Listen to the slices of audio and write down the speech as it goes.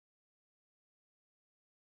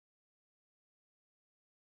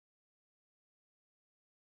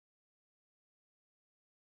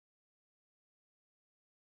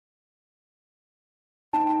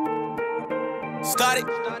Started.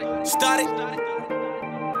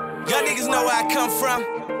 Y'all niggas know where I come from.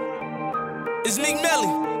 It's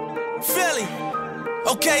McMillan, Philly.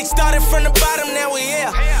 Okay, started from the bottom, now we here.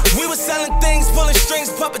 We was selling things, pulling strings,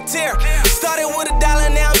 puppeteer. Started with $1,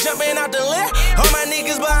 now I'm jumping out the lair. All my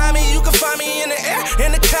niggas behind me, you can find me in the air.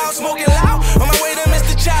 In the cloud, smoking loud. On my way to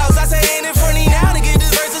Mr. Childs, I say ain't it funny now to get this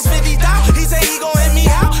versus 50,000. He say he gon' hit me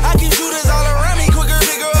out. I keep shooters all around me, quicker,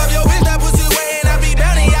 bigger up your bitch. That pussy wet and I be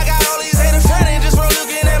bounty. I got all these haters frontin' just from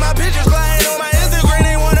looking at my pictures. Flying on my Instagram,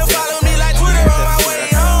 they wanna follow me like Twitter on my way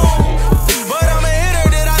home. But I'm a hitter,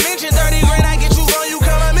 did I mention 30 grand? I get you gone, you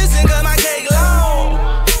coming missing cause my cake long.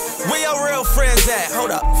 Where your real friends at?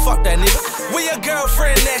 Hold up, fuck that nigga. Where your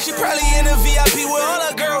girlfriend at? She probably in the VIP with all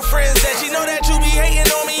her girlfriends at. She know that you be hating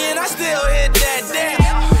on me and I still hit that damn.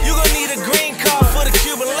 You gon' need a green card for the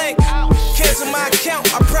Cuban link. Cancel my account,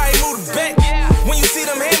 I probably move the bank. When you see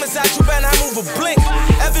them hammers out, you better not move a blink.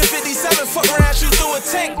 F57, fuck around, shoot through a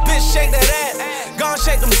tank. Bitch, shake that ass, gon'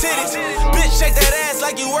 shake them titties. Bitch, shake that ass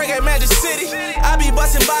like you work at Magic City. I be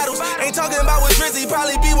busting bottles, ain't talking about with Drizzy.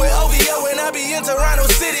 Probably be with OVO and I be in Toronto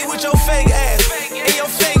City with your fake ass and your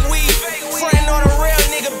fake weed. Frontin' on a real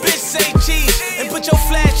nigga, bitch, say cheese. And put your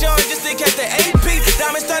flash on just to catch the AP.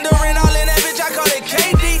 Diamonds thundering all in that bitch, I call it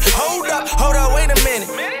KD. Hold up, wait a minute.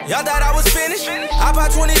 Y'all thought I was finished? I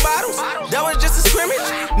bought 20 bottles, that was just a scrimmage.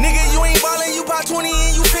 Nigga, you ain't ballin', you bought 20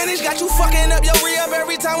 and you finished. Got you fucking up your re-up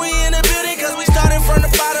every time we in the building. Cause we started from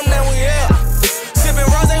the bottom, now we here. Sippin'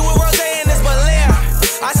 rose with rose in this Belair.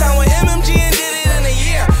 I signed with MMG and did it in a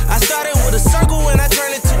year. I started with a circle and I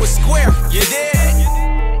turned it to a square. You did?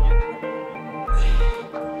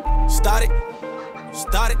 Started.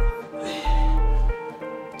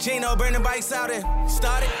 Gino, bring the bikes out in.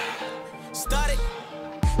 Started.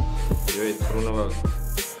 Evet, Bruno bak.